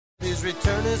His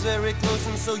return is very close,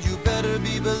 and so you better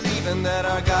be believing that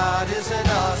our God is an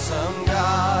awesome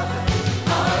God.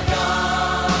 Our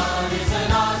God is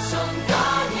an awesome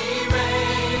God. He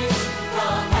reigns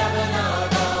from heaven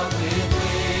above with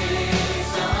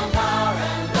wisdom, power,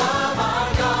 and love.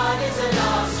 Our God is an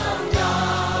awesome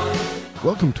God.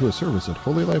 Welcome to a service at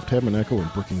Holy Life Tabernacle in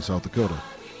Brookings, South Dakota.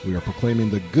 We are proclaiming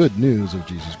the good news of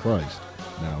Jesus Christ.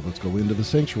 Now let's go into the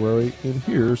sanctuary, and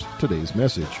here's today's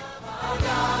message. Our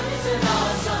God is an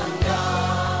awesome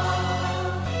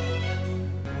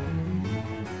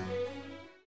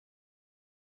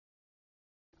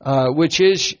God. Which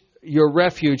is your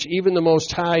refuge, even the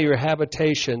Most High, your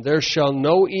habitation. There shall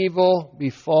no evil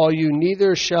befall you,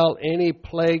 neither shall any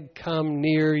plague come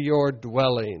near your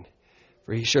dwelling.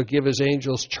 For he shall give his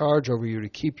angels charge over you to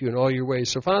keep you in all your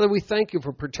ways. So, Father, we thank you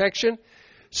for protection,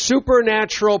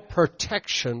 supernatural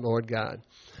protection, Lord God.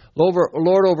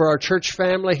 Lord, over our church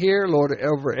family here, Lord,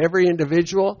 over every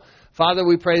individual. Father,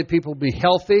 we pray that people be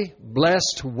healthy,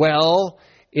 blessed, well,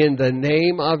 in the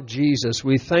name of Jesus.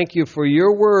 We thank you for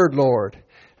your word, Lord,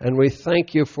 and we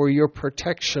thank you for your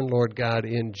protection, Lord God,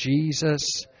 in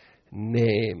Jesus'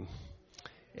 name.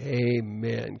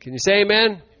 Amen. Can you say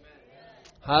amen?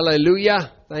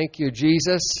 Hallelujah. Thank you,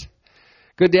 Jesus.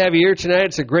 Good to have you here tonight.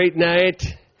 It's a great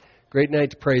night. Great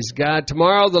night to praise God.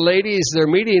 Tomorrow, the ladies, they're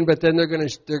meeting, but then they're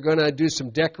gonna do some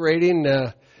decorating,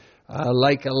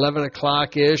 like 11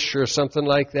 o'clock-ish or something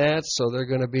like that. So they're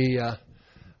going to be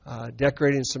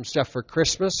decorating some stuff for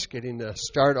Christmas, getting a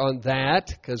start on that,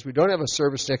 because we don't have a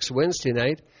service next Wednesday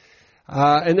night.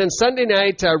 And then Sunday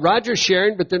night, Roger's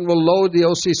sharing, but then we'll load the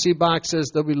OCC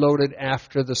boxes. They'll be loaded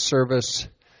after the service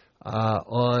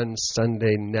on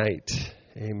Sunday night.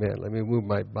 Amen. Let me move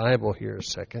my Bible here a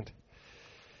second.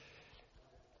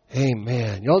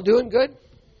 Amen. Y'all doing good?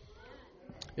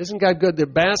 Isn't God good?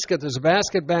 There's a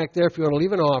basket back there if you want to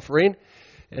leave an offering.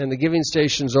 And the giving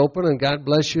station's open, and God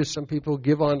bless you. Some people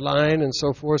give online and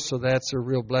so forth, so that's a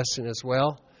real blessing as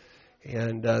well.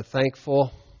 And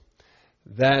thankful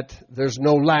that there's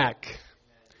no lack.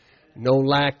 No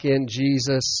lack in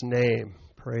Jesus' name.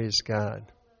 Praise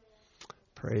God.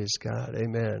 Praise God.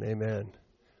 Amen. Amen.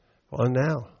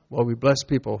 Well, we bless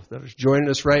people that are joining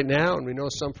us right now, and we know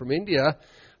some from India.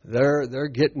 They're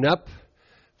getting up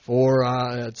for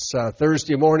it's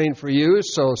Thursday morning for you.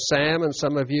 So Sam and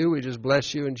some of you, we just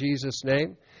bless you in Jesus'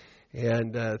 name,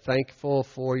 and thankful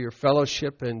for your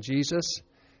fellowship in Jesus,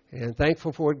 and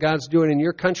thankful for what God's doing in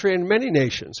your country and many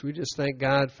nations. We just thank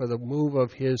God for the move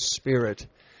of His Spirit.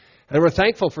 And we're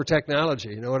thankful for technology,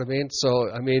 you know what I mean?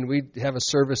 So, we have a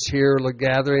service here, a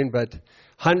gathering, but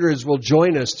hundreds will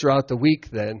join us throughout the week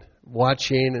then,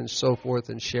 watching and so forth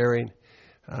and sharing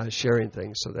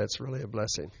things. So that's really a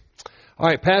blessing. All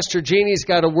right, Pastor Jeannie's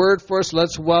got a word for us.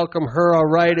 Let's welcome her, all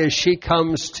right, as she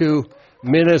comes to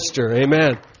minister.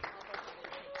 Amen.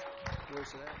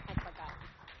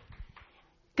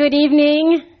 Good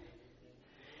evening.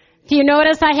 If you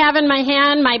notice, I have in my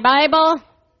hand my Bible.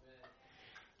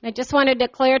 I just want to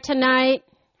declare tonight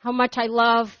how much I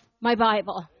love my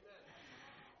Bible.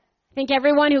 I think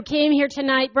everyone who came here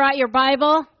tonight brought your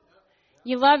Bible.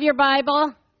 You love your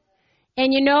Bible.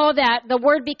 And you know that the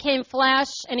Word became flesh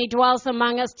and He dwells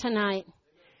among us tonight.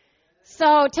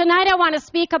 So tonight I want to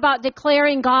speak about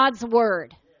declaring God's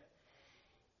Word.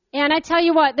 And I tell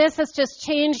you what, this has just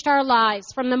changed our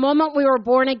lives from the moment we were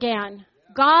born again.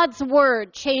 God's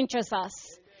Word changes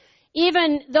us.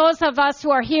 Even those of us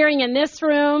who are hearing in this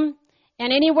room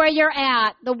and anywhere you're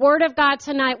at, the Word of God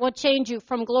tonight will change you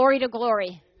from glory to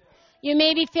glory. You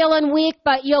may be feeling weak,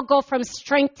 but you'll go from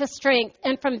strength to strength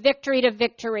and from victory to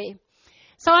victory.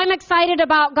 So I'm excited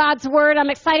about God's Word.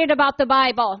 I'm excited about the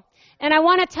Bible. And I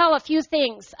want to tell a few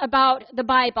things about the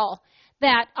Bible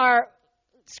that are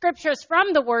scriptures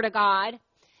from the Word of God.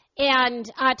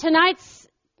 And tonight's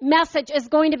message is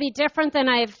going to be different than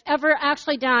I've ever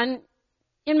actually done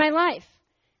in my life.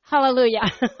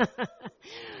 Hallelujah.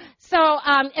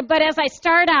 But as I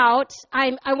start out,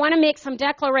 I want to make some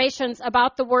declarations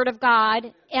about the Word of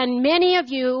God. And many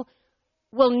of you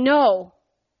will know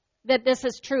that this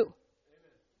is true.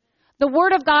 The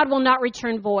Word of God will not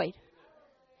return void.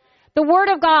 The Word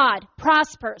of God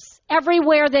prospers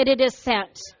everywhere that it is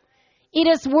sent. It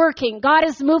is working. God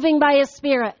is moving by His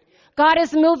Spirit. God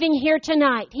is moving here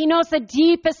tonight. He knows the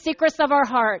deepest secrets of our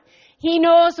heart. He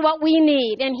knows what we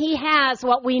need, and He has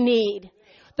what we need.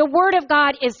 The Word of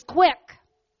God is quick.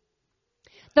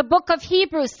 The book of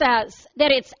Hebrews says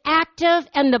that it's active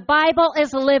and the Bible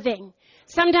is living.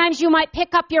 Sometimes you might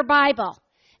pick up your Bible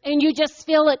and you just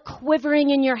feel it quivering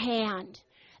in your hand.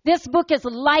 This book is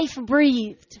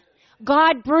life-breathed.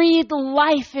 God breathed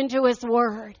life into His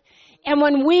Word. And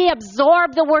when we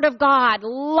absorb the Word of God,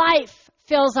 life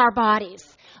fills our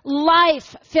bodies.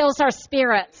 Life fills our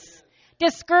spirits.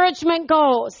 Discouragement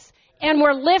goes, and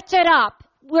we're lifted up.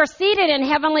 We're seated in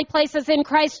heavenly places in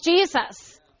Christ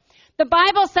Jesus. The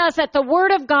Bible says that the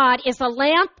Word of God is a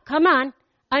lamp, come on,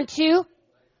 unto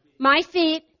my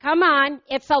feet, come on.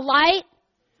 It's a light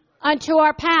unto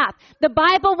our path. The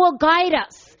Bible will guide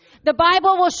us. The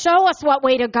Bible will show us what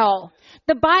way to go.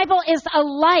 The Bible is a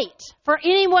light for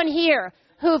anyone here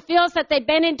who feels that they've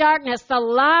been in darkness. The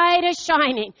light is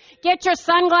shining. Get your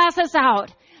sunglasses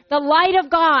out. The light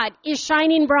of God is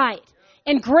shining bright.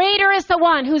 And greater is the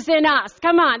one who's in us,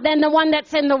 come on, than the one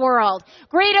that's in the world.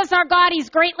 Great is our God. He's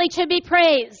greatly to be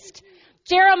praised.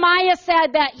 Jeremiah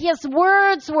said that his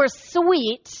words were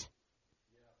sweet,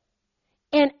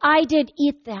 and I did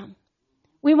eat them.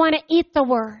 We want to eat the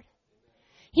Word.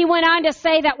 He went on to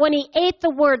say that when he ate the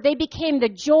Word, they became the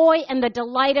joy and the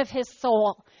delight of his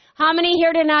soul. How many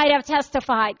here tonight have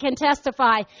testified, can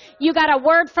testify? You got a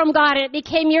word from God and it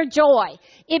became your joy.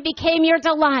 It became your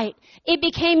delight. It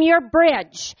became your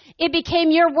bridge. It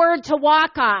became your word to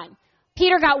walk on.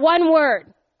 Peter got one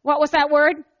word. What was that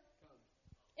word?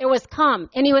 It was come.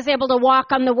 And he was able to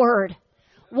walk on the Word.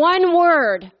 One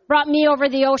word brought me over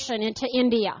the ocean into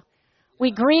India.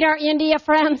 We greet our India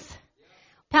friends.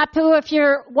 Papu, if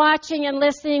you're watching and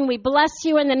listening, we bless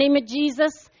you in the name of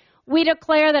Jesus. We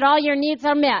declare that all your needs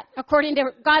are met according to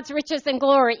God's riches and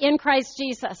glory in Christ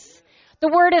Jesus. The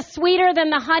Word is sweeter than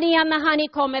the honey on the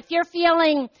honeycomb. If you're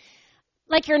feeling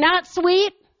like you're not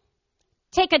sweet,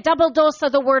 take a double dose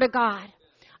of the Word of God.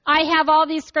 I have all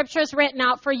these scriptures written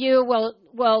out for you.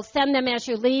 We'll send them as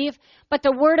you leave. But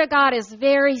the Word of God is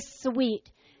very sweet.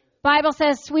 Bible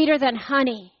says sweeter than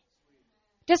honey.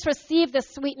 Just receive the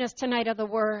sweetness tonight of the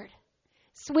Word.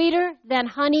 Sweeter than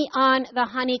honey on the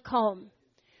honeycomb.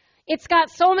 It's got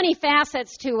so many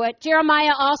facets to it.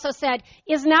 Jeremiah also said,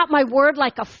 is not my word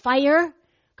like a fire?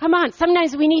 Come on,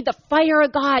 sometimes we need the fire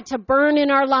of God to burn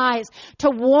in our lives, to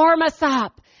warm us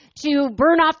up, to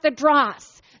burn off the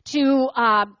dross, to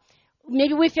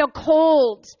maybe we feel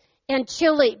cold and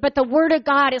chilly, but the Word of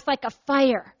God is like a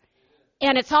fire.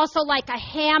 And it's also like a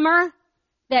hammer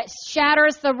that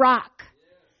shatters the rock.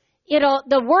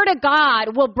 The Word of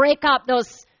God will break up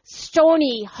those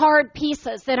stony, hard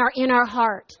pieces that are in our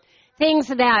heart. Things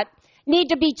that need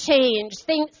to be changed,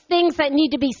 things that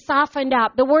need to be softened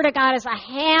up. The Word of God is a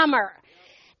hammer.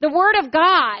 The Word of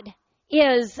God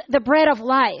is the bread of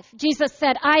life. Jesus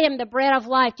said, I am the bread of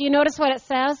life. Do you notice what it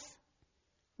says?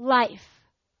 Life.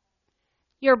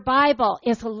 Your Bible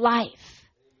is life.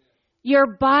 Your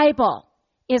Bible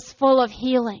is full of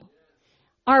healing.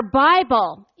 Our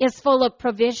Bible is full of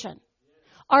provision.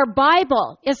 Our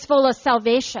Bible is full of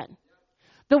salvation.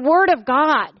 The Word of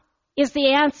God is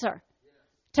the answer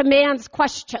to man's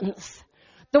questions.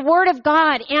 The Word of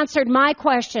God answered my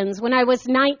questions when I was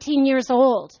 19 years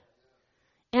old.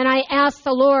 And I asked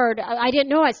the Lord, I didn't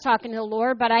know I was talking to the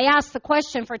Lord, but I asked the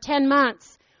question for 10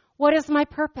 months, what is my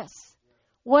purpose?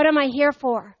 What am I here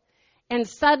for? And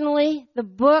suddenly the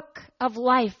book of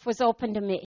life was opened to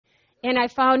me. And I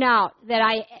found out that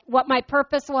what my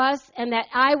purpose was and that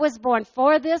I was born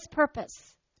for this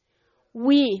purpose.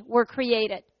 We were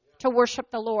created to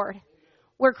worship the Lord.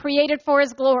 We're created for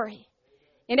His glory.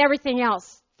 And everything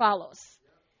else follows.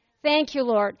 Thank you,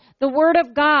 Lord. The Word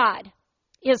of God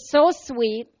is so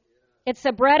sweet. It's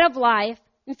the bread of life.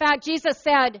 In fact, Jesus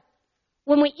said,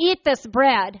 when we eat this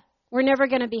bread, we're never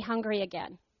going to be hungry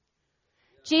again.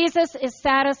 Jesus is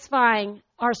satisfying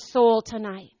our soul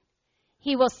tonight.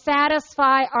 He will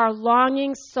satisfy our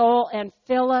longing soul and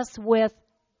fill us with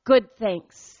good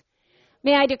things.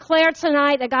 May I declare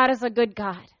tonight that God is a good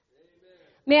God.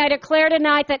 May I declare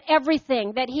tonight that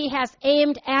everything that He has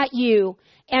aimed at you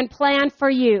and planned for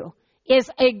you is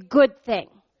a good thing.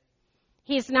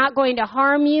 He's not going to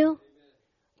harm you.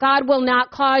 God will not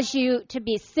cause you to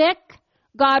be sick.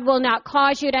 God will not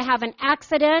cause you to have an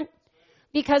accident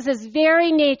because His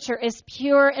very nature is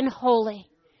pure and holy.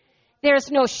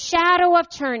 There's no shadow of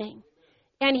turning.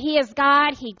 And He is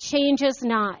God. He changes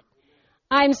not.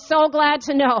 I'm so glad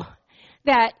to know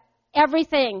that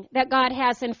everything that God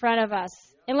has in front of us,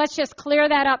 and let's just clear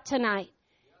that up tonight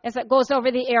as it goes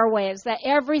over the airwaves, that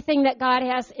everything that God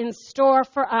has in store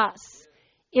for us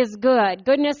is good.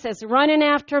 Goodness is running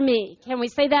after me. Can we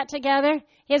say that together?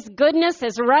 His goodness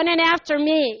is running after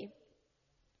me.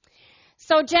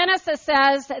 So Genesis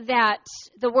says that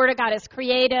the Word of God is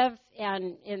creative,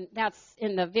 and that's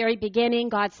in the very beginning.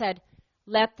 God said,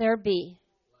 let there be.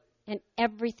 And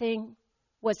everything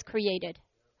was created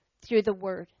through the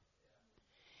Word.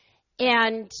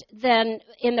 And then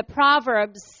in the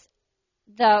Proverbs,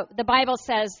 the Bible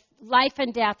says, life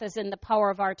and death is in the power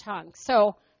of our tongue.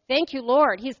 So thank you,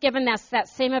 Lord. He's given us that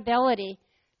same ability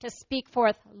to speak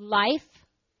forth life,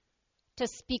 to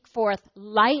speak forth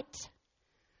light,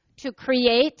 to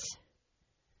create,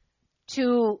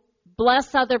 to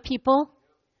bless other people,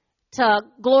 to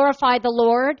glorify the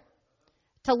Lord,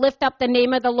 to lift up the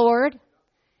name of the Lord.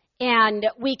 And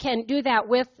we can do that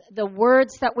with the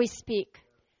words that we speak.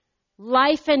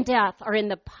 Life and death are in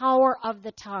the power of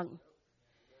the tongue.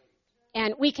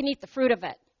 And we can eat the fruit of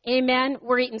it. Amen?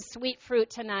 We're eating sweet fruit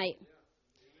tonight.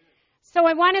 So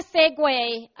I want to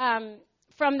segue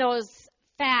from those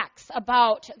facts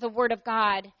about the Word of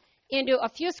God into a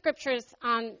few scriptures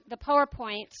on the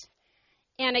PowerPoint.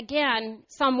 And again,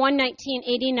 Psalm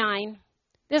 119:89.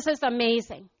 This is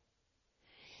amazing.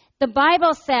 The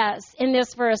Bible says in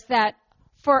this verse that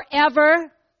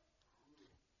forever,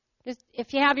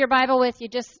 if you have your Bible with you,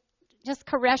 just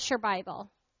caress your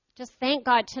Bible. Just thank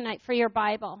God tonight for your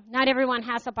Bible. Not everyone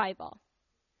has a Bible.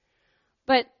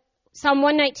 But Psalm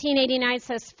 119:89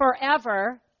 says,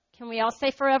 forever, can we all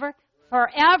say forever?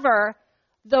 Forever,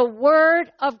 the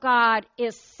Word of God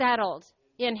is settled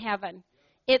in heaven.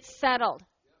 It's settled.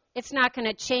 It's not going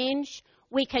to change.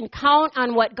 We can count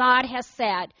on what God has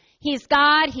said. He's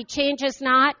God. He changes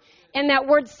not. And that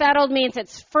word settled means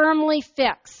it's firmly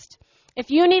fixed.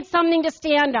 If you need something to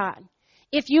stand on,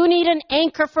 if you need an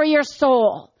anchor for your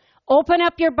soul, open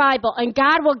up your Bible and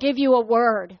God will give you a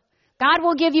word. God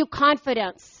will give you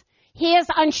confidence. He is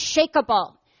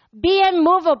unshakable. Be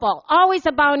immovable, always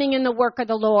abounding in the work of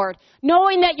the Lord,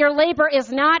 knowing that your labor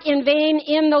is not in vain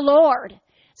in the Lord.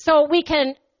 So we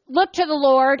can look to the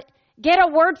Lord, get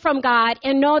a word from God,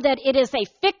 and know that it is a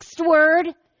fixed word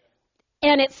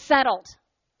and it's settled.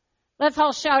 Let's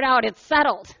all shout out, it's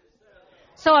settled.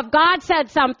 So if God said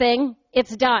something,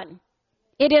 it's done.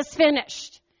 It is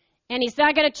finished. And He's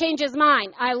not going to change His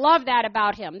mind. I love that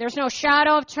about Him. There's no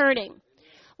shadow of turning.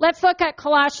 Let's look at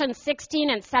Colossians 16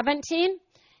 and 17.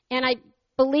 And I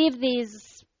believe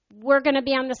these were going to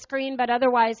be on the screen, but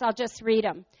otherwise I'll just read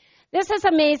them. This is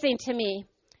amazing to me.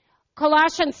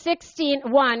 Colossians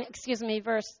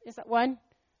 16:1,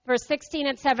 verse 16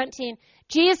 and 17.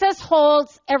 Jesus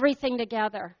holds everything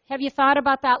together. Have you thought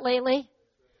about that lately?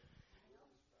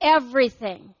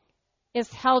 Everything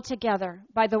is held together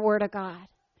by the Word of God.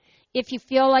 If you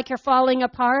feel like you're falling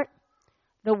apart,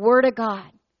 the Word of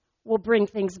God will bring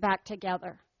things back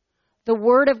together. The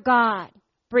Word of God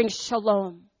brings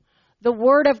shalom. The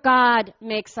Word of God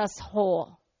makes us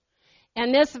whole.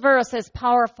 And this verse is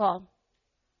powerful.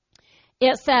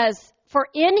 It says, for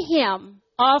in Him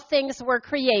all things were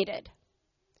created.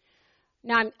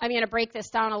 Now I'm going to break this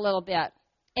down a little bit.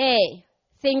 A,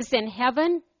 things in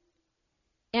heaven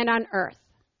and on earth.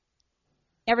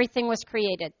 Everything was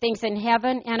created. Things in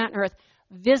heaven and on earth.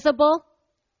 Visible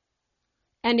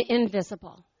and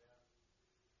invisible.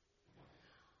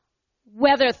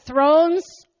 Whether thrones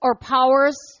or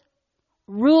powers,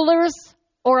 rulers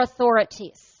or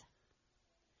authorities.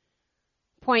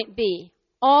 Point B,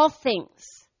 all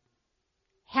things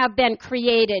have been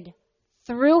created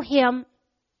through Him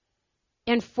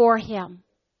and for Him.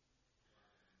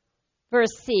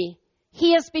 Verse C,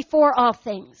 He is before all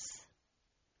things.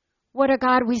 What a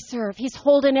God we serve. He's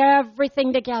holding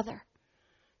everything together.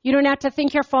 You don't have to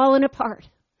think you're falling apart.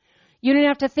 You don't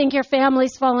have to think your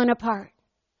family's falling apart.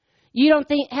 You don't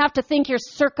have to think your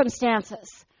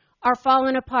circumstances are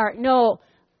falling apart. No,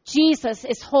 Jesus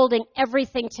is holding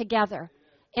everything together.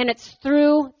 And it's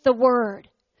through the Word.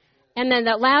 And then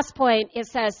the last point, it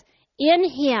says, in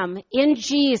Him, in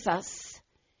Jesus,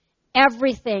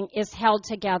 everything is held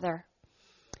together.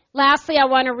 Lastly, I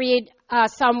want to read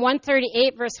Psalm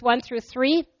 138, verse 1 through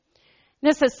 3.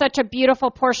 This is such a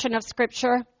beautiful portion of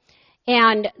Scripture.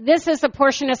 And this is a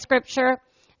portion of Scripture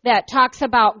that talks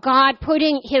about God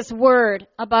putting His Word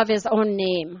above His own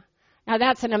name. Now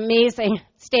that's an amazing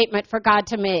statement for God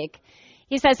to make.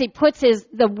 He says He puts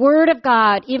the Word of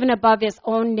God even above His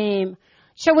own name.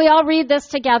 Shall we all read this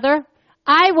together?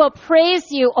 I will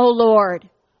praise You, O Lord,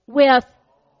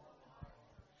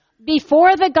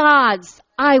 before the gods,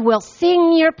 I will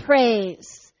sing Your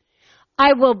praise.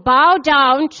 I will bow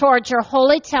down toward Your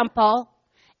holy temple,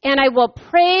 and I will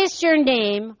praise Your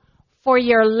name for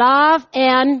Your love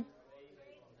and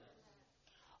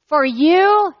for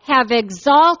You have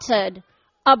exalted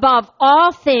above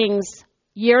all things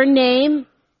Your name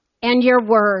and Your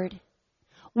word.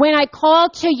 When I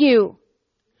called to You,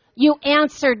 You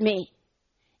answered me,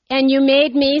 and You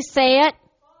made me say it.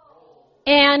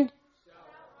 And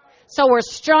so we're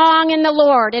strong in the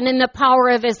Lord and in the power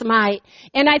of His might.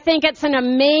 And I think it's an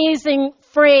amazing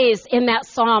phrase in that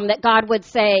psalm that God would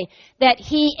say, that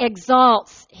He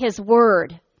exalts His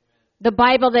word the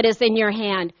Bible that is in your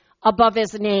hand, above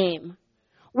his name.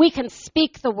 We can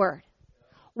speak the word.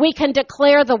 We can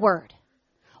declare the word.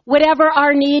 Whatever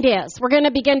our need is, we're going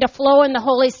to begin to flow in the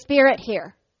Holy Spirit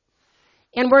here.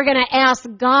 And we're going to ask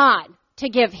God to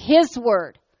give his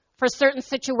word for certain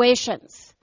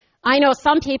situations. I know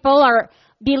some people are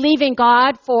believing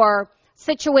God for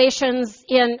situations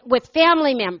with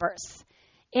family members.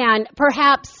 And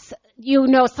perhaps you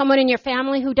know someone in your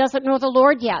family who doesn't know the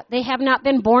Lord yet. They have not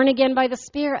been born again by the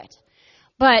Spirit.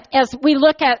 But as we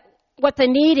look at what the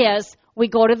need is, we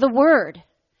go to the Word.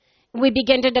 We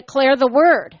begin to declare the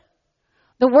Word.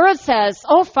 The Word says,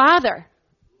 "Oh, Father,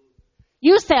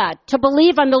 you said to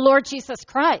believe on the Lord Jesus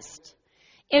Christ,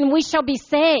 and we shall be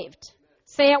saved."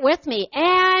 Say it with me.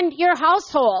 "And your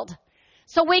household."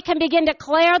 So we can begin to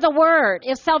declare the Word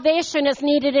if salvation is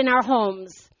needed in our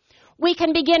homes. We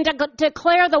can begin to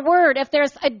declare the Word if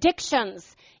there's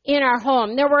addictions in our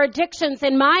home. There were addictions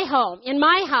in my home, in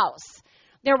my house.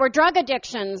 There were drug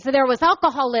addictions. There was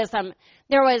alcoholism.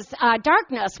 There was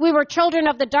darkness. We were children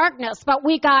of the darkness, but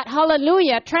we got,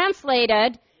 hallelujah,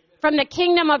 translated from the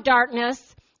kingdom of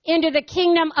darkness into the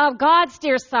kingdom of God's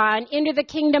dear Son, into the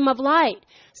kingdom of light.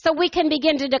 So we can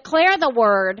begin to declare the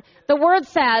Word. The Word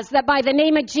says that by the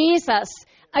name of Jesus,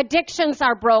 addictions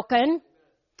are broken.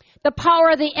 The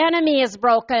power of the enemy is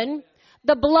broken.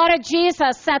 The blood of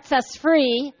Jesus sets us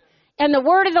free. And the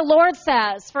word of the Lord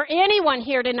says, for anyone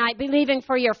here tonight believing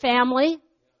for your family,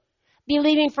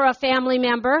 believing for a family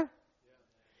member,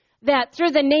 that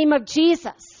through the name of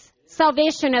Jesus,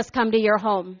 salvation has come to your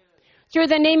home. Through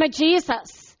the name of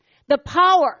Jesus, the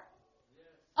power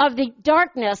of the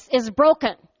darkness is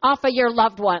broken off of your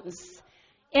loved ones.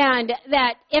 And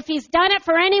that if he's done it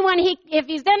for anyone, if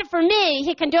he's done it for me,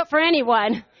 he can do it for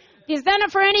anyone. If he's done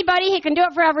it for anybody, he can do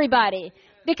it for everybody.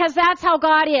 Because that's how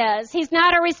God is. He's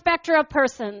not a respecter of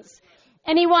persons.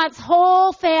 And he wants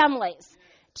whole families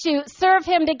to serve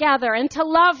him together and to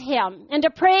love him and to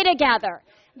pray together,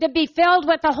 to be filled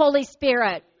with the Holy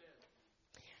Spirit.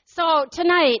 So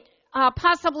tonight,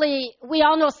 possibly we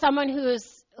all know someone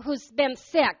who's been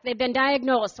sick. They've been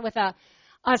diagnosed with a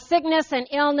sickness, an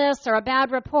illness, or a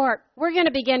bad report. We're going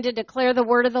to begin to declare the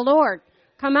word of the Lord.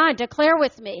 Come on, declare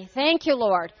with me. Thank you,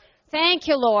 Lord. Thank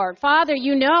you, Lord. Father,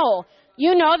 you know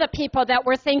the people that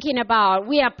we're thinking about.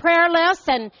 We have prayer lists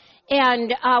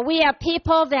and we have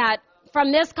people that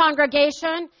from this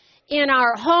congregation in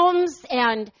our homes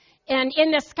and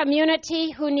in this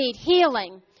community who need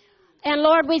healing. And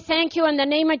Lord, we thank you in the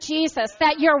name of Jesus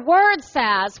that your word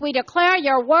says, we declare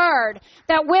your word,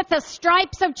 that with the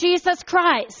stripes of Jesus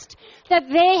Christ, that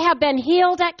they have been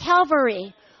healed at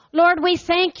Calvary. Lord, we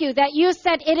thank you that you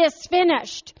said it is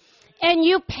finished and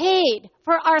you paid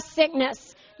for our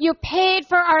sickness. You paid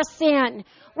for our sin.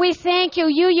 We thank you.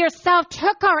 You yourself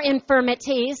took our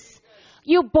infirmities.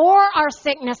 You bore our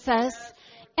sicknesses.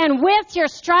 And with your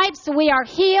stripes, we are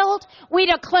healed. We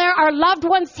declare our loved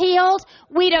ones healed.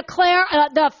 We declare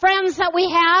the friends that we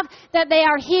have that they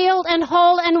are healed and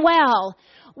whole and well.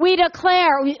 We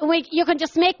declare, you can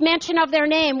just make mention of their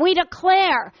name. We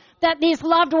declare that these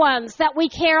loved ones that we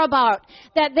care about,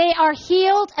 that they are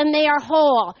healed and they are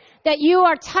whole. That you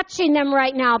are touching them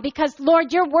right now because,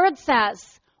 Lord, your word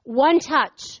says one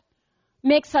touch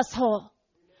makes us whole.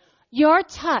 Your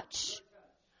touch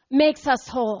makes us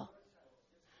whole.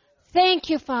 Thank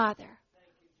you, Father.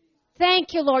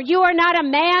 Thank you, Lord. You are not a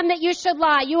man that you should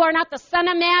lie. You are not the son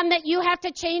of man that you have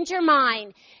to change your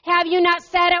mind. Have you not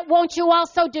said it? Won't you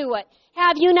also do it?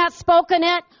 Have you not spoken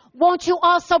it? Won't you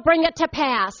also bring it to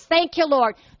pass? Thank you,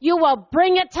 Lord. You will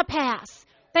bring it to pass.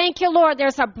 Thank you, Lord.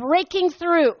 There's a breaking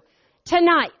through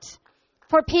tonight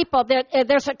for people.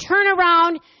 There's a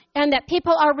turnaround and that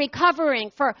people are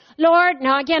recovering for, Lord,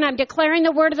 now again, I'm declaring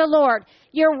the word of the Lord.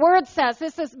 Your word says,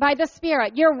 this is by the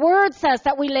Spirit, your word says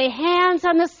that we lay hands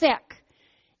on the sick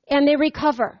and they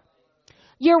recover.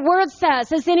 Your word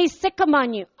says, is any sick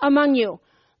among you?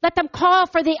 Let them call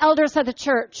for the elders of the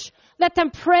church. Let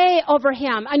them pray over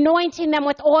him, anointing them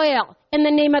with oil in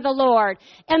the name of the Lord.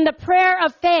 And the prayer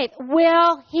of faith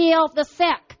will heal the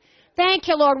sick. Thank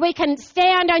you, Lord. We can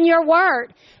stand on your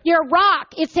word. Your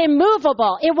rock, it's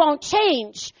immovable. It won't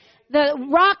change. The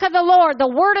rock of the Lord, the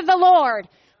word of the Lord.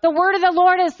 The word of the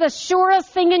Lord is the surest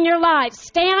thing in your life.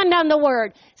 Stand on the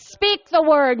word. Speak the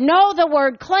word. Know the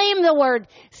word. Claim the word.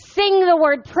 Sing the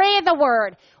word. Pray the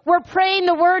word. We're praying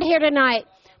the word here tonight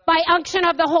by unction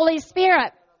of the Holy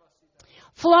Spirit.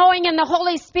 Flowing in the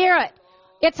Holy Spirit.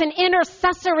 It's an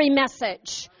intercessory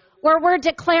message where we're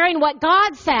declaring what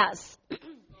God says.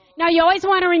 Now, you always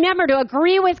want to remember to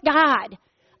agree with God.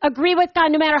 Agree with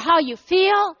God no matter how you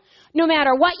feel, No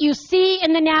matter what you see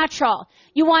in the natural,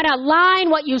 you want to line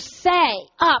what you say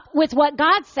up with what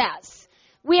God says.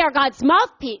 We are God's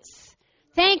mouthpiece.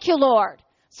 Thank you, Lord.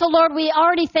 So, Lord, we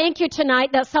already thank you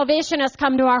tonight that salvation has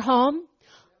come to our home.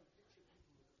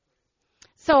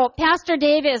 So, Pastor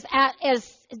Dave is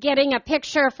getting a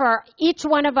picture for each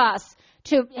one of us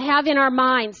to have in our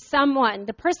minds someone,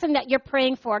 the person that you're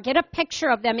praying for. Get a picture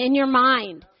of them in your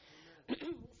mind.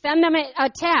 Send them a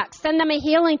text. Send them a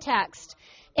healing text.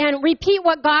 And repeat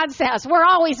what God says. We're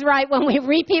always right when we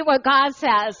repeat what God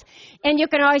says. And you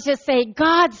can always just say,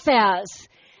 God says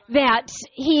that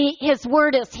His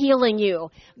word is healing you.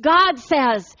 God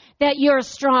says that you're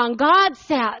strong. God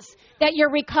says that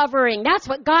you're recovering. That's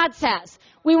what God says.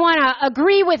 We want to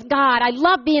agree with God. I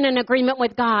love being in agreement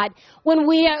with God. When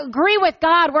we agree with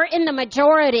God, we're in the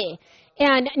majority.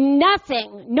 And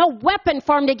nothing, no weapon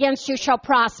formed against you shall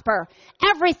prosper.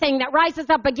 Everything that rises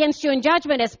up against you in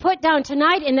judgment is put down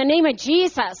tonight in the name of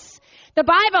Jesus. The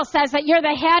Bible says that you're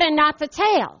the head and not the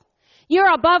tail.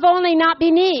 You're above only, not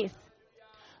beneath.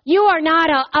 You are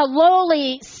not a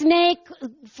lowly snake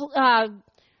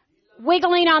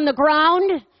wiggling on the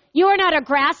ground. You are not a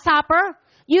grasshopper.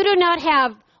 You do not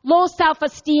have low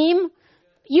self-esteem.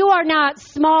 You are not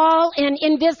small and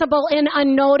invisible and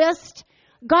unnoticed.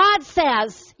 God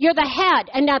says you're the head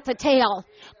and not the tail.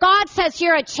 God says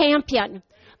you're a champion.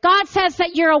 God says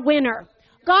that you're a winner.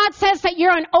 God says that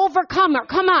you're an overcomer.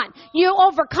 Come on. You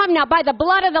overcome now by the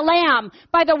blood of the Lamb,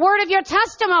 by the word of your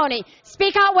testimony.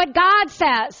 Speak out what God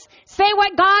says. Say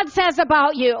what God says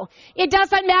about you. It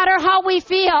doesn't matter how we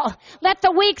feel. Let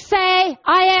the weak say,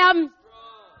 I am.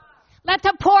 Let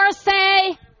the poor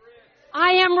say,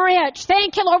 I am rich.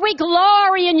 Thank you, Lord. We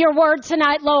glory in your word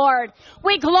tonight, Lord.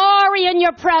 We glory in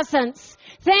your presence.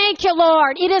 Thank you,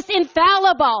 Lord. It is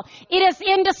infallible. It is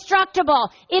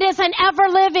indestructible. It is an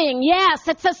ever-living. Yes,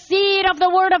 it's a seed of the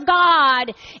word of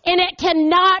God, and it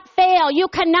cannot fail. You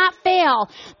cannot fail.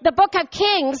 The book of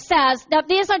Kings says, that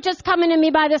these are just coming to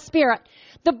me by the Spirit.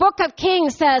 The book of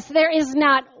Kings says there is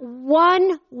not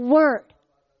one word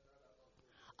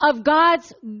of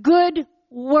God's good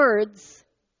words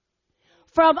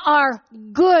from our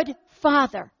good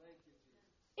Father.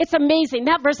 It's amazing.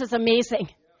 That verse is amazing.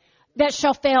 That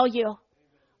shall fail you.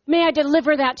 May I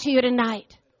deliver that to you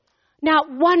tonight.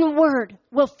 Not one word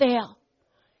will fail.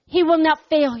 He will not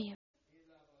fail you.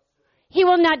 He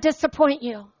will not disappoint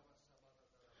you.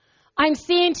 I'm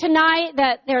seeing tonight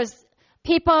that there's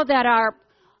people that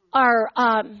are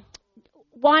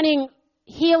wanting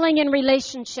healing in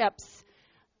relationships.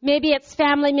 Maybe it's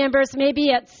family members. Maybe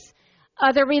it's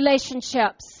other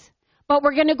relationships. But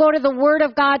we're going to go to the Word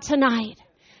of God tonight.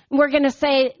 And we're going to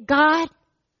say, God,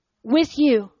 with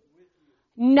you,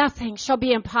 nothing shall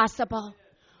be impossible.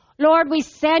 Lord, we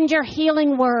send your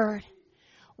healing word.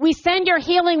 We send your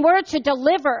healing word to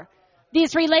deliver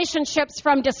these relationships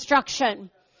from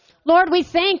destruction. Lord, we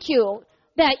thank you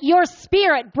that your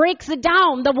Spirit breaks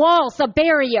down the walls of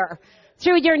barrier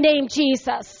through your name,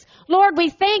 Jesus. Lord, we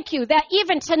thank you that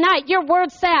even tonight your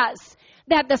word says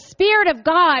that the Spirit of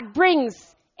God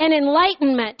brings an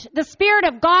enlightenment. The Spirit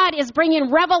of God is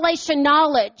bringing revelation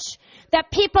knowledge,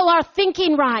 that people are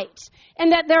thinking right,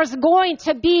 and that there's going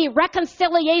to be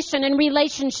reconciliation in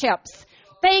relationships.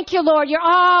 Thank you, Lord. You're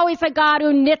always a God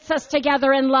who knits us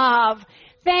together in love.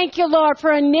 Thank you, Lord,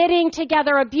 for knitting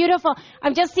together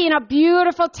I'm just seeing a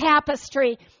beautiful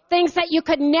tapestry, things that you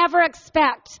could never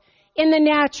expect in the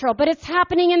natural, but it's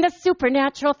happening in the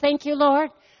supernatural. Thank you, Lord.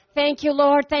 Thank you,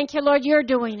 Lord. Thank you, Lord. You're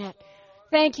doing it.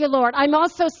 Thank you, Lord. I'm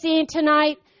also seeing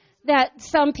tonight that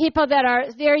some people that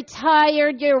are very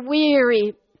tired, you're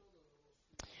weary.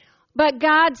 But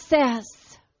God says,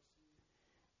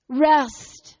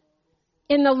 rest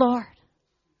in the Lord.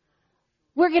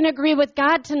 We're going to agree with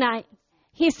God tonight.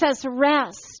 He says,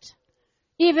 rest.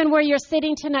 Even where you're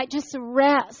sitting tonight, just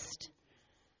rest.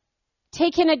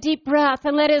 Take in a deep breath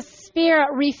and let His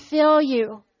Spirit refill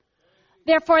you.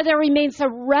 Therefore, there remains a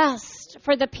rest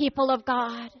for the people of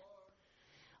God.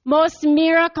 Most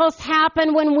miracles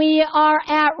happen when we are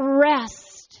at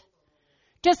rest.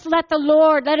 Just let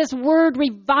His word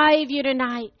revive you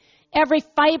tonight. Every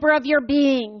fiber of your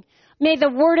being. May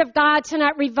the word of God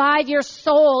tonight revive your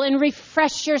soul and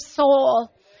refresh your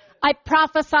soul. I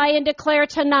prophesy and declare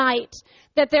tonight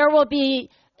that there will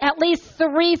be at least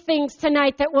 3 things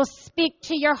tonight that will speak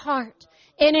to your heart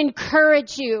and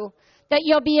encourage you, that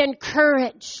you'll be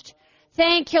encouraged.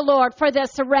 Thank you, Lord, for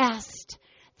this rest.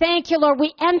 Thank you, Lord.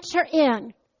 We enter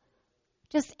in.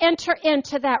 Just enter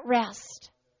into that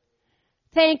rest.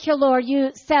 Thank you, Lord.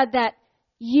 You said that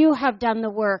you have done the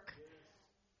work.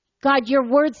 God, your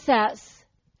word says,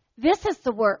 this is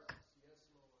the work.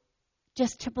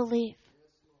 just to believe.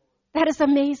 That is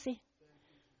amazing.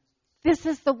 This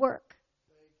is the work.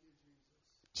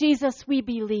 Jesus, we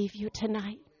believe you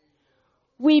tonight.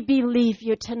 We believe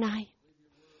you tonight.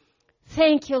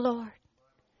 Thank you, Lord.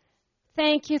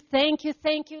 Thank you, thank you,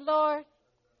 thank you, Lord.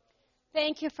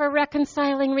 Thank you for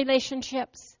reconciling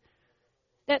relationships.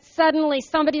 That suddenly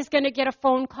somebody's going to get a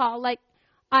phone call like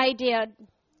I did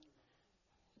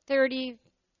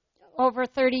over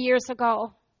 30 years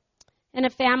ago. And a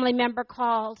family member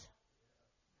called,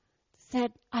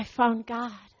 said, I found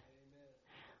God.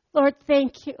 Lord,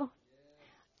 thank you.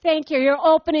 Thank you. You're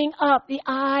opening up the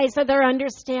eyes of their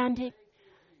understanding.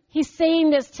 He's saying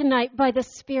this tonight by the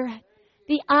Spirit.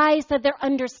 The eyes of their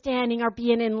understanding are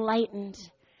being enlightened.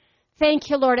 Thank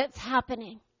you, Lord, it's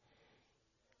happening.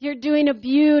 You're doing a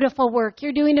beautiful work.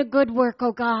 You're doing a good work,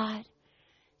 oh God.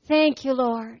 Thank you,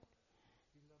 Lord.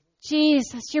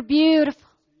 Jesus, you're beautiful.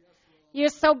 You're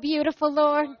so beautiful,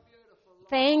 Lord.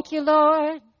 Thank you,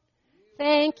 Lord.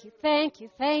 Thank you, thank you,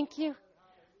 thank you.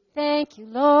 Thank you,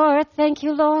 Lord. Thank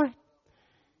you, Lord.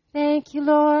 Thank you,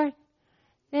 Lord.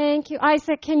 Thank you.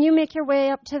 Isaac, can you make your way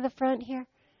up to the front here?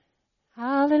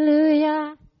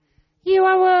 Hallelujah. You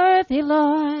are worthy,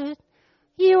 Lord.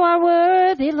 You are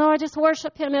worthy, Lord. Just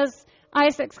worship him as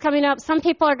Isaac's coming up. Some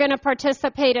people are going to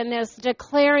participate in this,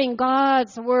 declaring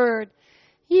God's word.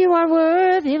 You are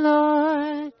worthy,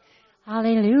 Lord.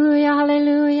 Hallelujah,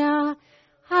 hallelujah,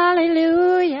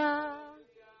 hallelujah.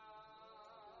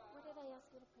 What did I ask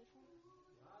you to pray for?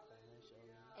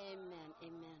 Amen,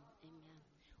 amen, amen.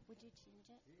 Would you change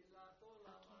it? Okay.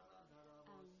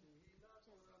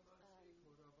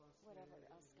 Whatever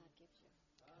else God gives you.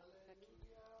 Okay.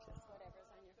 Just whatever's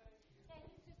on your heart. And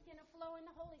he's just going to flow in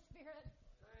the Holy Spirit.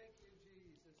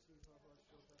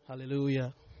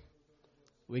 Hallelujah.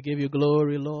 We give you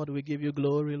glory, Lord. We give you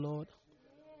glory, Lord.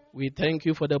 We thank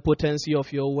you for the potency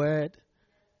of your word.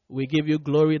 We give you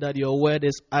glory that your word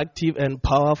is active and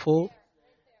powerful.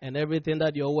 And everything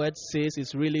that your word says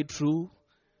is really true.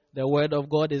 The word of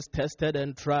God is tested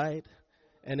and tried.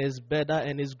 And is better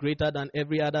and is greater than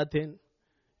every other thing.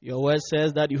 Your word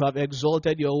says that you have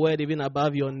exalted your word even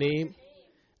above your name.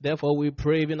 Therefore we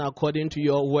pray even according to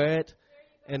your word.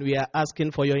 And we are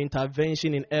asking for your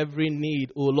intervention in every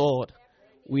need, O Lord.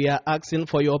 We are asking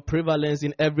for your prevalence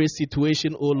in every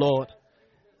situation, O Lord.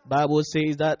 Bible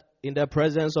says that in the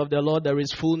presence of the Lord there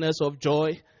is fullness of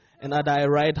joy, and at thy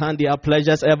right hand there are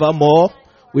pleasures evermore.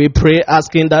 We pray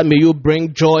asking that may you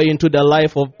bring joy into the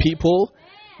life of people.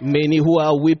 Many who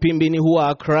are weeping, many who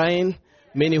are crying,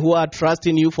 many who are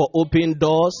trusting you for open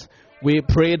doors. We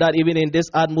pray that even in this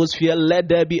atmosphere, let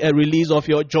there be a release of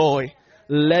your joy.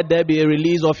 Let there be a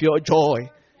release of your joy.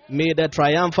 May the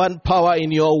triumphant power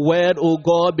in your word, O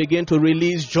God, begin to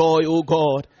release joy, O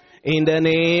God. In the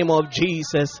name of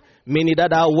Jesus. Many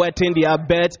that are wetting their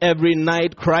beds every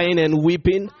night, crying and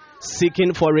weeping,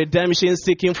 seeking for redemption,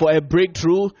 seeking for a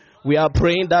breakthrough. We are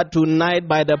praying that tonight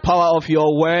by the power of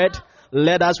your word,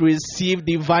 let us receive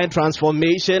divine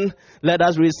transformation. Let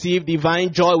us receive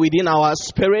divine joy within our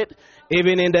spirit,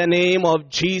 even in the name of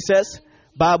Jesus.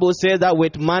 Bible says that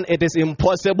with man it is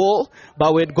impossible,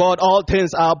 but with God all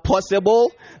things are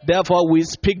possible. Therefore we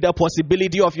speak the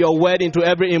possibility of your word into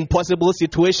every impossible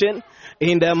situation.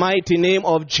 In the mighty name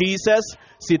of Jesus,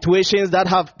 situations that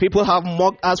people have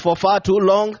mocked us for far too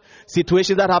long,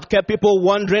 situations that have kept people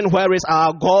wondering where is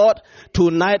our God.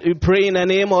 Tonight we pray in the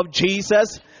name of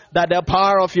Jesus that the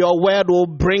power of your word will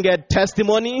bring a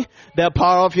testimony. The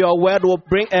power of your word will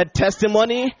bring a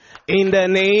testimony in the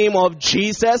name of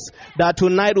Jesus. That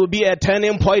tonight will be a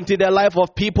turning point in the life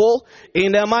of people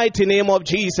in the mighty name of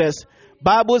Jesus.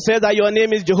 Bible says that your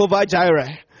name is Jehovah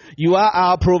Jireh. You are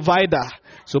our provider.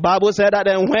 So Bible said that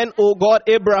then when, O God,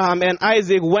 Abraham and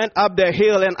Isaac went up the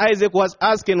hill and Isaac was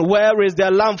asking, where is the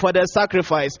lamb for the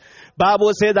sacrifice?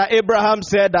 Bible says that Abraham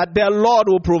said that the Lord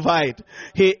will provide.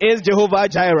 He is Jehovah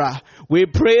Jireh. We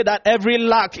pray that every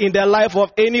lack in the life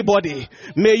of anybody,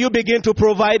 may you begin to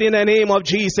provide in the name of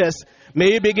Jesus.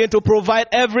 May you begin to provide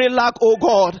every lack, O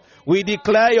God. We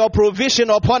declare your provision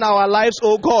upon our lives,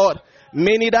 O God.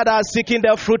 Many that are seeking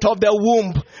the fruit of the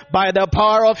womb by the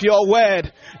power of your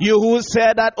word. You who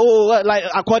said that, like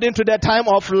according to the time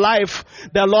of life,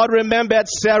 the Lord remembered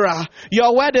Sarah.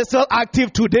 Your word is still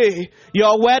active today.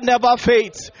 Your word never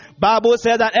fades. Bible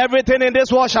says that everything in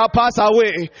this world shall pass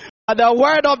away. But the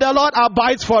word of the Lord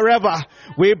abides forever.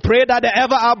 We pray that the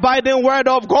ever-abiding word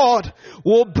of God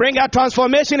will bring a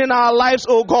transformation in our lives,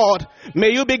 O God.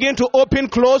 May you begin to open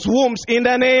closed wombs in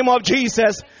the name of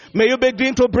Jesus. May you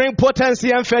begin to bring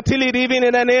potency and fertility even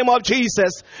in the name of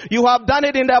Jesus. You have done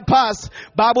it in the past.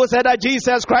 Bible said that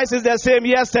Jesus Christ is the same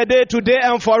yesterday, today,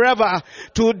 and forever.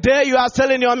 Today you are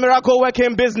still in your miracle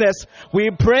working business.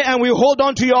 We pray and we hold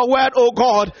on to your word, oh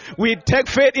God. We take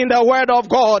faith in the word of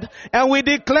God and we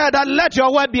declare that let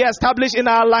your word be established in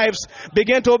our lives.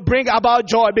 Begin to bring about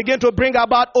joy. Begin to bring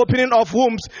about opening of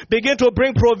wombs. Begin to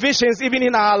bring provisions even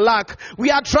in our lack. We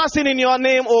are trusting in your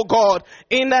name, oh God.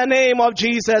 In the name of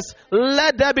Jesus.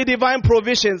 Let there be divine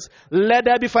provisions. Let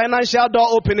there be financial door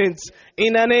openings.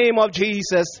 In the name of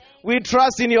Jesus. We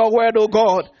trust in your word, O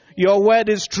God. Your word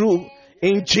is true.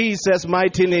 In Jesus'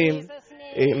 mighty name.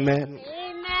 Amen.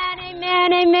 Amen,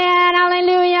 amen, amen.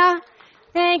 Hallelujah.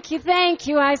 Thank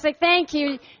you, Isaac. Thank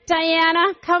you.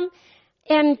 Diana, come.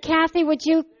 And Kathy, would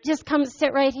you just come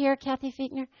sit right here, Kathy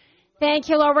Fiechner? Thank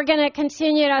you, Lord. We're going to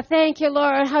continue to thank you,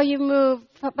 Lord, how you move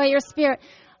by your Spirit.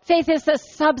 Faith is the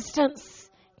substance.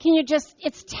 Can you just,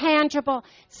 it's tangible.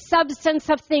 Substance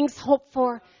of things hoped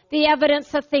for. The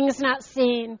evidence of things not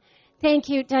seen. Thank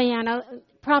you, Diana.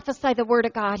 Prophesy the word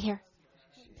of God here.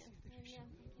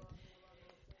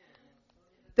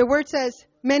 The word says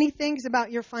many things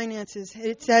about your finances.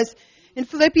 It says in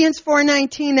Philippians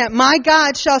 4:19 that my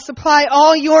God shall supply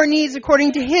all your needs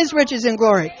according to his riches and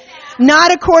glory.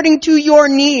 Not according to your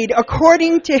need,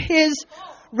 according to his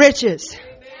riches.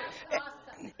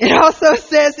 It also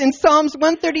says in Psalms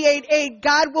 138:8,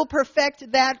 God will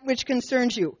perfect that which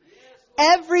concerns you.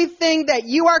 Everything that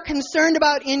you are concerned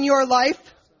about in your life,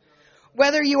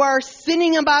 whether you are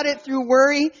sinning about it through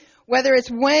worry, whether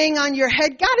it's weighing on your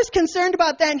head, God is concerned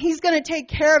about that and he's going to take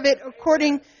care of it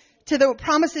according to the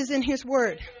promises in his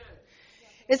word.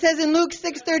 It says in Luke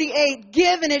 6:38,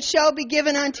 give and it shall be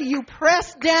given unto you,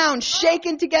 pressed down,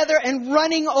 shaken together and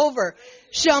running over,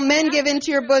 shall men give into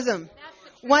your bosom.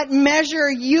 What measure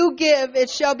you give, it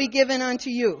shall be given unto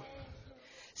you.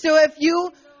 So if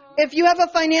you have a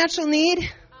financial need,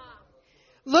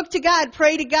 look to God,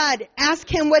 pray to God, ask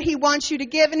him what he wants you to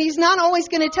give. And he's not always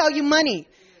going to tell you money,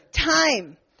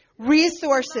 time,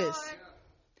 resources.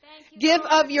 Give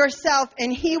of yourself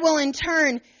and he will in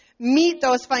turn meet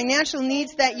those financial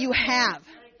needs that you have.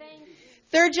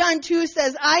 3 John 2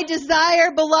 says, I desire,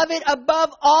 beloved,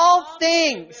 above all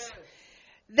things,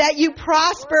 that you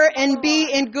prosper and be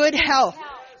in good health,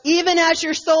 even as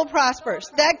your soul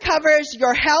prospers. That covers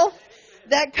your health.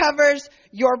 That covers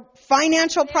your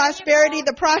financial prosperity,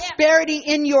 the prosperity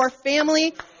in your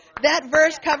family. That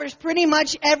verse covers pretty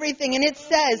much everything. And it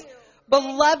says,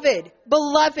 beloved,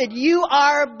 you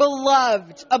are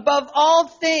beloved. Above all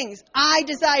things, I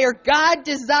desire. God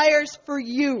desires for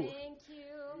you.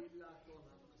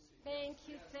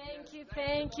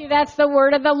 Thank you. That's the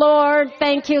word of the Lord.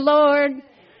 Thank you, Lord.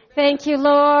 Thank you,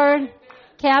 Lord.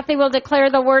 Kathy will declare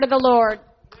the word of the Lord.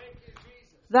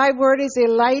 Thy word is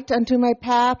a light unto my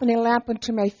path and a lamp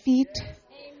unto my feet.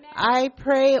 Amen. I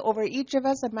pray over each of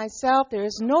us and myself, there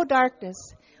is no darkness.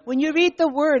 When you read the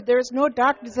word, there is no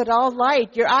darkness at all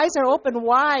light. Your eyes are open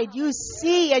wide. You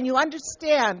see and you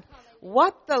understand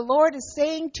what the Lord is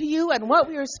saying to you and what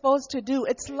we are supposed to do.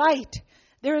 It's light.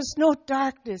 There is no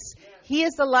darkness. He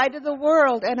is the light of the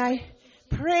world, and I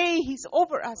pray he's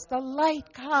over us. The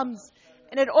light comes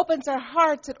and it opens our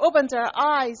hearts, it opens our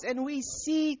eyes, and we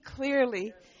see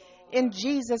clearly. In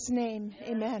Jesus' name,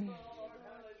 amen.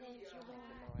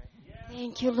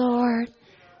 Thank you, Lord.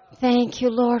 Thank you,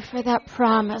 Lord, for that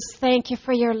promise. Thank you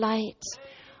for your light.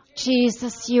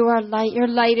 Jesus, you are light. Your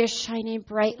light is shining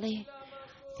brightly.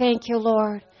 Thank you,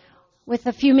 Lord. With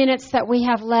the few minutes that we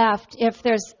have left, if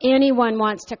there's anyone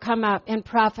wants to come up and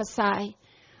prophesy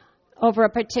over a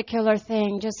particular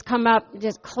thing, just come up,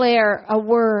 declare a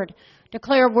word.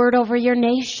 Declare a word over your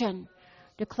nation.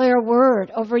 Declare a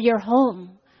word over your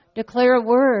home. Declare a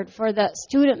word for the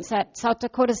students at South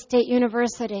Dakota State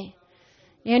University.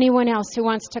 Anyone else who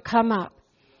wants to come up,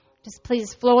 just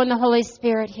please flow in the Holy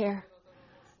Spirit here.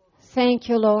 Thank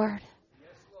you, Lord.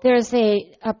 There's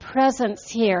a presence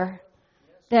here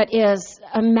that is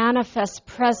a manifest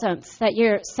presence that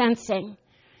you're sensing.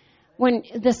 When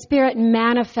the Spirit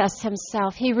manifests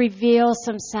himself, he reveals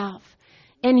himself.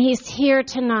 And he's here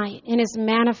tonight in his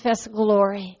manifest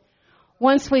glory.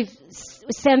 Once we've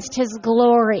sensed his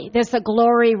glory, there's a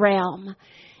glory realm.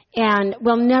 And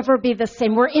we'll never be the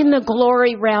same. We're in the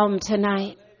glory realm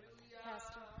tonight.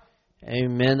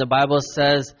 Amen. The Bible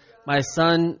says, my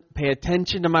son, pay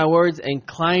attention to my words,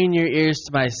 incline your ears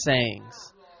to my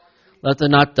sayings. Let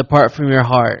them not depart from your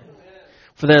heart.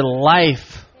 For their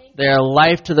life, they are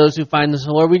life to those who find us.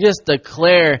 Lord, we just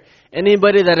declare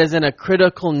anybody that is in a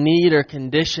critical need or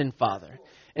condition, Father,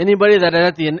 Anybody that is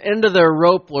at the end of their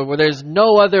rope, Lord, where there's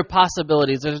no other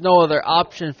possibilities, there's no other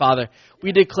option, Father,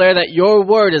 we declare that your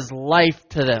word is life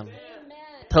to them.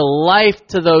 To life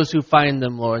to those who find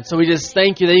them, Lord. So we just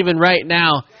thank you that even right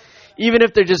now, even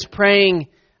if they're just praying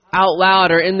out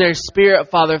loud or in their spirit,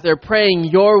 Father, if they're praying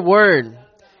your word,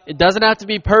 it doesn't have to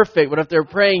be perfect, but if they're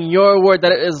praying your word,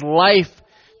 that it is life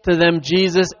to them,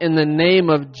 Jesus, in the name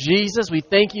of Jesus. We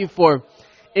thank you for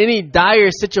any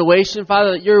dire situation,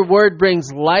 Father, that your word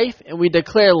brings life, and we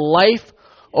declare life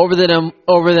over them,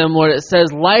 Lord. It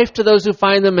says life to those who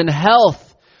find them in health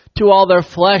to all their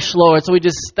flesh, Lord. So we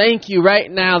just thank you right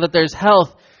now that there's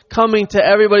health coming to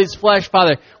everybody's flesh,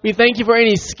 Father. We thank you for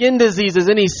any skin diseases,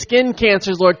 any skin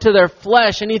cancers, Lord, to their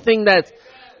flesh, anything that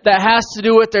has to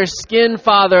do with their skin,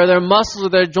 Father, or their muscles or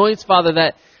their joints, Father,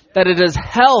 that it is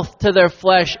health to their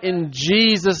flesh in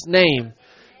Jesus' name.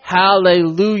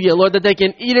 Hallelujah. Lord, that they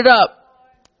can eat it up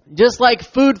just like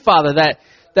food, Father,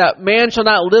 that man shall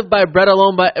not live by bread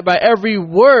alone, but by every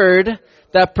word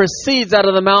that proceeds out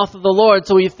of the mouth of the Lord.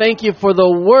 So we thank you for the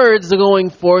words going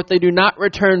forth. They do not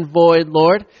return void,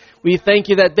 Lord. We thank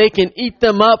you that they can eat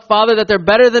them up, Father, that they're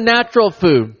better than natural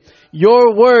food.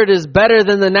 Your word is better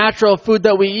than the natural food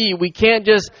that we eat. We can't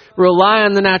just rely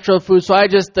on the natural food. So I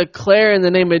just declare in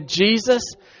the name of Jesus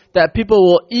that people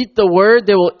will eat the word.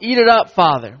 They will eat it up,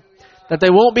 Father. That they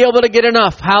won't be able to get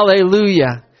enough.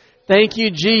 Hallelujah. Thank you,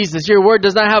 Jesus. Your word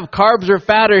does not have carbs or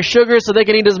fat or sugar, so they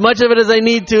can eat as much of it as they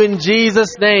need to in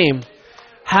Jesus' name.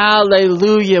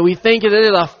 Hallelujah. We thank you that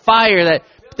there's a fire, that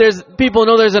people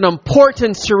know there's an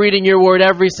importance to reading your word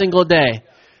every single day.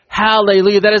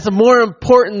 Hallelujah. That is more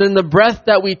important than the breath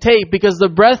that we take, because the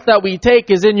breath that we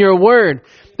take is in your word.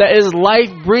 That is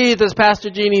life breathed, as Pastor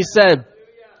Jeannie said.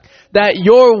 That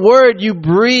your word, you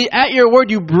breathe, at your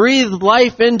word, you breathe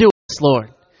life into us,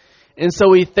 Lord. And so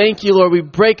we thank you, Lord. We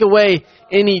break away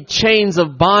any chains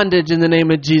of bondage in the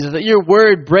name of Jesus. That your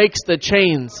word breaks the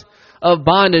chains of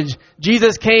bondage.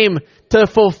 Jesus came to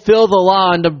fulfill the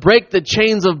law and to break the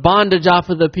chains of bondage off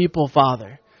of the people,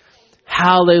 Father.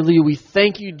 Hallelujah. We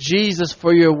thank you, Jesus,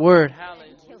 for your word.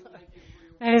 Hallelujah.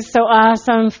 That is so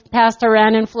awesome, Pastor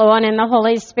Ren and flowing in the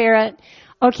Holy Spirit.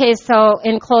 Okay, so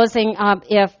in closing,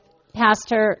 if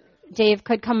Pastor Dave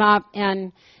could come up,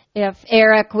 and if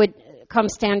Eric would come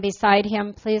stand beside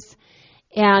him, please.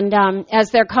 And as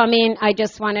they're coming, I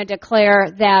just want to declare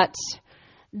that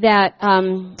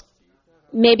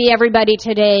maybe everybody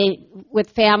today with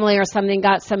family or something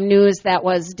got some news that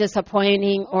was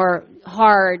disappointing or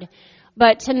hard.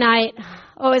 But tonight,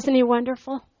 oh, isn't he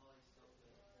wonderful?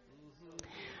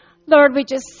 Lord, we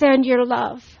just send your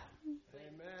love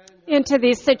into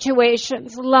these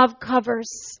situations. Love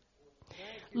covers.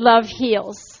 Love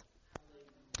heals.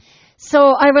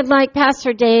 So I would like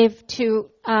Pastor Dave to,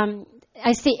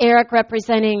 I see Eric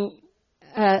representing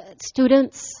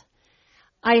students.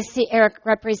 I see Eric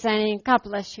representing, God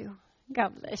bless you,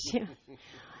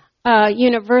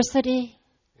 university,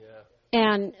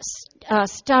 and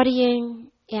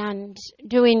studying and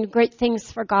doing great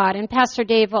things for God. And Pastor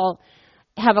Dave will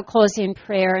have a closing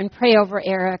prayer and pray over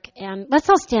Eric. And let's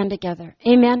all stand together.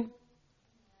 Amen.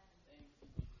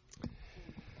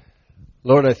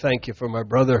 Lord, I thank you for my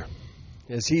brother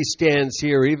as he stands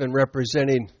here, even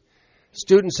representing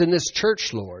students in this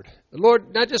church, Lord.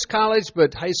 Lord, not just college,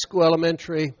 but high school,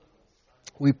 elementary.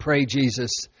 We pray,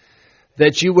 Jesus,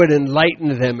 that you would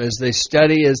enlighten them as they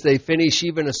study, as they finish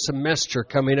even a semester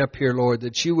coming up here, Lord,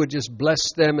 that you would just bless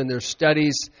them in their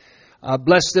studies,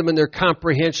 bless them in their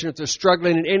comprehension. If they're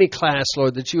struggling in any class,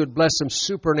 Lord, that you would bless them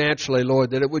supernaturally,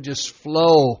 Lord, that it would just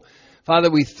flow.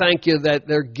 Father, we thank you that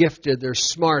they're gifted, they're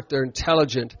smart, they're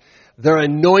intelligent, they're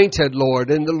anointed, Lord.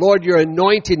 And the Lord, you're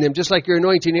anointing them, just like you're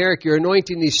anointing Eric, you're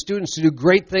anointing these students to do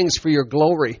great things for your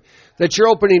glory, that you're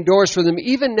opening doors for them.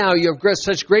 Even now, you have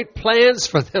such great plans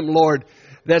for them, Lord,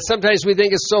 that sometimes we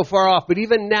think it's so far off. But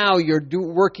even now, you're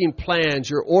working plans.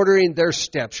 You're ordering their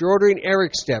steps. You're ordering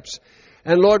Eric's steps.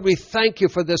 And Lord, we thank you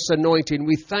for this anointing.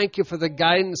 We thank you for the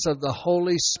guidance of the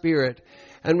Holy Spirit.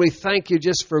 And we thank you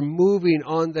just for moving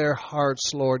on their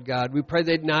hearts, Lord God. We pray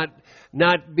they'd not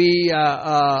be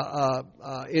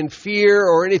in fear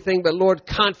or anything, but, Lord,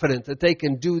 confident that they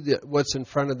can do what's in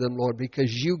front of them, Lord,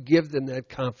 because you give them that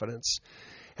confidence.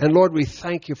 And, Lord, we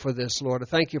thank you for this, Lord. I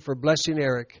thank you for blessing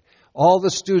Eric, all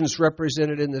the students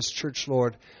represented in this church,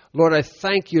 Lord. Lord, I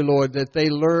thank you, Lord, that they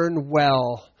learn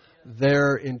well.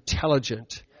 They're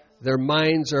intelligent. Their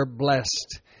minds are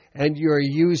blessed. And you are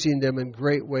using them in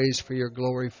great ways for your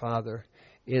glory, Father,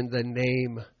 in the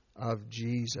name of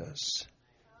Jesus.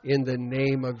 In the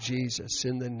name of Jesus.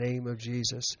 In the name of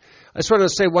Jesus. I just want to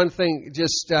say one thing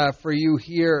just for you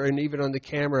here and even on the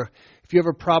camera. If you have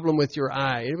a problem with your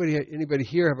eye, anybody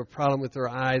here have a problem with their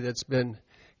eye that's been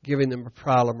giving them a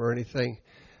problem or anything?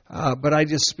 But I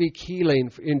just speak healing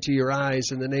into your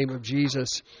eyes in the name of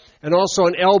Jesus. And also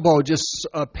an elbow, just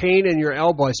a pain in your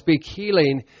elbow. I speak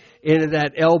healing into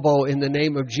that elbow in the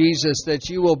name of Jesus, that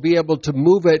you will be able to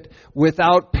move it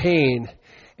without pain.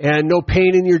 And no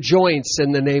pain in your joints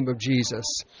in the name of Jesus.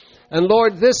 And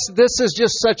Lord, this is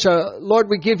just such a, Lord,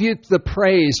 we give you the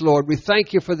praise, Lord. We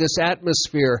thank you for this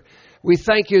atmosphere. We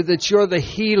thank you that you're the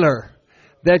healer.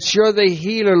 That you're the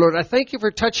healer, Lord. I thank you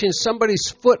for touching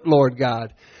somebody's foot, Lord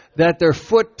God. That their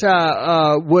foot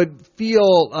would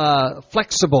feel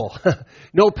flexible.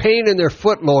 No pain in their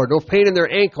foot, Lord. No pain in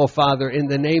their ankle, Father, in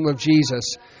the name of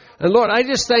Jesus. And Lord, I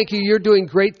just thank you. You're doing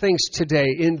great things today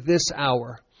in this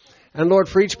hour. And Lord,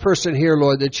 for each person here,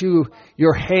 Lord, that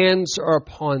your hands are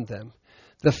upon them.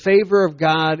 The favor of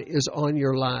God is on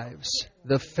your lives.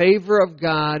 The favor of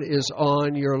God is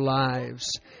on your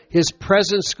lives. His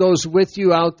presence goes with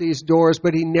you out these doors,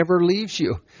 but He never leaves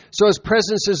you. So His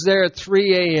presence is there at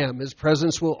 3 a.m. His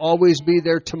presence will always be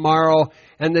there tomorrow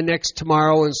and the next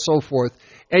tomorrow and so forth.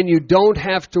 And you don't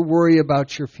have to worry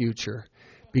about your future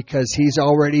because He's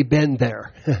already been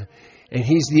there. And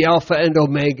He's the Alpha and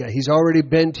Omega. He's already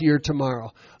been to your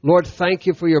tomorrow. Lord, thank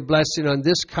you for your blessing on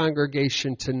this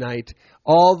congregation tonight.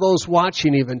 All those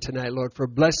watching even tonight, Lord, for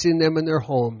blessing them in their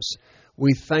homes.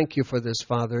 We thank you for this,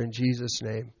 Father, in Jesus'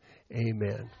 name.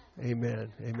 Amen.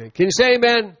 Amen. Amen. Can you say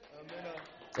amen?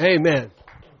 Amen. Amen.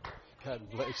 God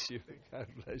bless you. God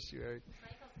bless you, Eric.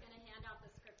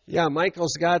 Yeah,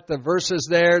 Michael's got the verses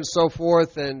there and so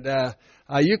forth, and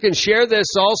you can share this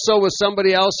also with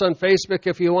somebody else on Facebook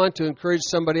if you want to encourage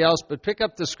somebody else, but pick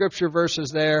up the scripture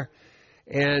verses there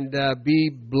and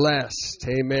be blessed.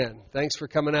 Amen. Thanks for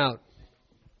coming out.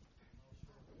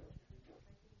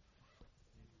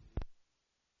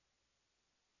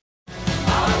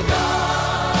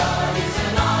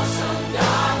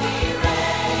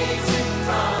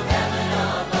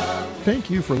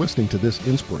 Thank you for listening to this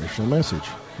inspirational message.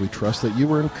 We trust that you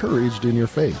were encouraged in your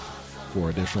faith. For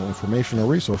additional information or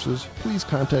resources, please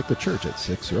contact the church at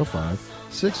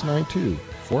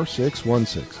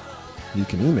 605-692-4616. You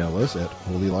can email us at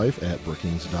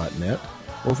holylife@brookings.net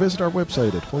or visit our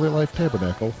website at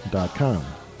holylifetabernacle.com.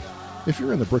 If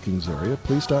you're in the Brookings area,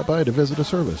 please stop by to visit a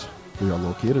service. We are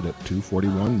located at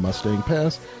 241 Mustang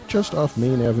Pass, just off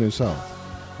Main Avenue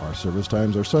South. Our service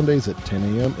times are Sundays at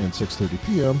 10 a.m. and 6:30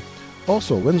 p.m.,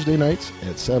 also Wednesday nights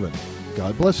at 7.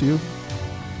 God bless you.